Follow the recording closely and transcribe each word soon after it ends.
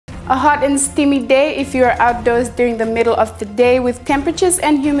A hot and steamy day if you are outdoors during the middle of the day, with temperatures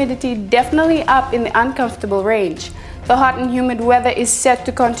and humidity definitely up in the uncomfortable range. The hot and humid weather is set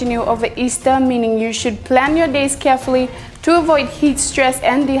to continue over Easter, meaning you should plan your days carefully to avoid heat stress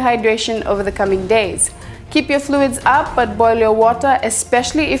and dehydration over the coming days. Keep your fluids up, but boil your water,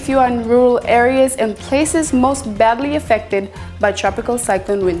 especially if you are in rural areas and places most badly affected by Tropical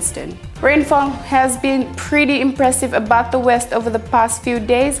Cyclone Winston. Rainfall has been pretty impressive about the west over the past few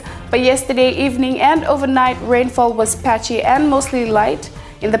days, but yesterday evening and overnight rainfall was patchy and mostly light.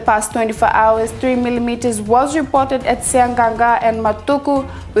 In the past 24 hours, 3 mm was reported at Seanganga and Matuku,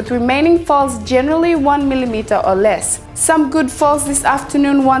 with remaining falls generally 1 mm or less. Some good falls this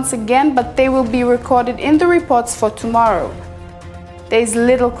afternoon once again, but they will be recorded in the reports for tomorrow. There is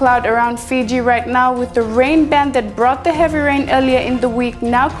little cloud around Fiji right now, with the rain band that brought the heavy rain earlier in the week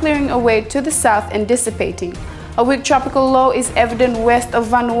now clearing away to the south and dissipating. A weak tropical low is evident west of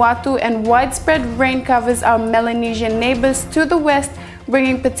Vanuatu, and widespread rain covers our Melanesian neighbors to the west,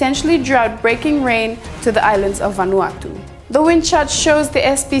 bringing potentially drought-breaking rain to the islands of Vanuatu. The wind chart shows the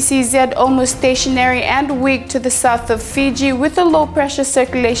SPCZ almost stationary and weak to the south of Fiji, with a low-pressure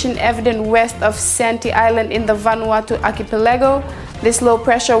circulation evident west of Santi Island in the Vanuatu archipelago. This low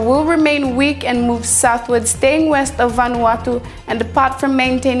pressure will remain weak and move southward, staying west of Vanuatu, and apart from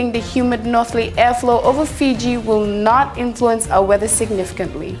maintaining the humid northerly airflow over Fiji, will not influence our weather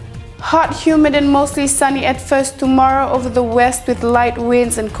significantly. Hot, humid and mostly sunny at first tomorrow over the west, with light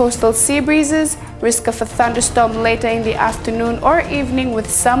winds and coastal sea breezes. Risk of a thunderstorm later in the afternoon or evening with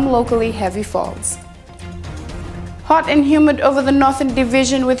some locally heavy falls. Hot and humid over the northern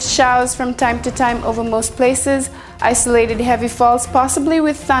division, with showers from time to time over most places. Isolated heavy falls, possibly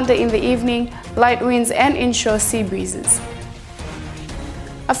with thunder in the evening, light winds and inshore sea breezes.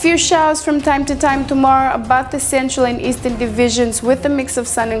 A few showers from time to time tomorrow about the central and eastern divisions, with a mix of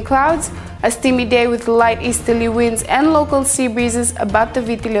sun and clouds. A steamy day with light easterly winds and local sea breezes about the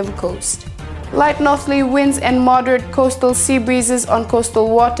Viti Levu coast. Light northerly winds and moderate coastal sea breezes on coastal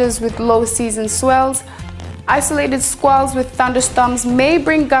waters with low seas and swells. Isolated squalls with thunderstorms may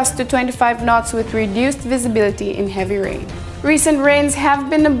bring gusts to 25 knots with reduced visibility in heavy rain. Recent rains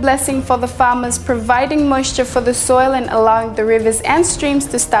have been a blessing for the farmers, providing moisture for the soil and allowing the rivers and streams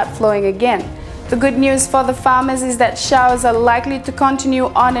to start flowing again. The good news for the farmers is that showers are likely to continue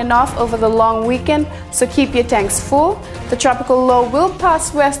on and off over the long weekend, so keep your tanks full. The tropical low will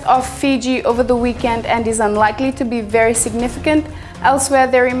pass west of Fiji over the weekend and is unlikely to be very significant. Elsewhere,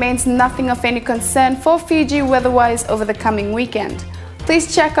 there remains nothing of any concern for Fiji weather-wise over the coming weekend.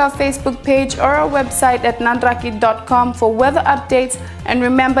 Please check our Facebook page or our website at NaDraki.com for weather updates, and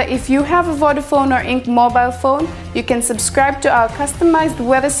remember, if you have a Vodafone or Inc mobile phone, you can subscribe to our customized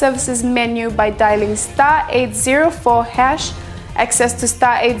weather services menu by dialing *804#. Access to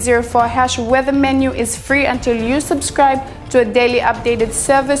 *804# weather menu is free until you subscribe to a daily updated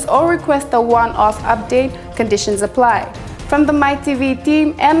service or request a one-off update. Conditions apply. From the MyTV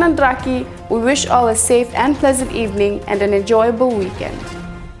team and NaDraki, we wish all a safe and pleasant evening and an enjoyable weekend.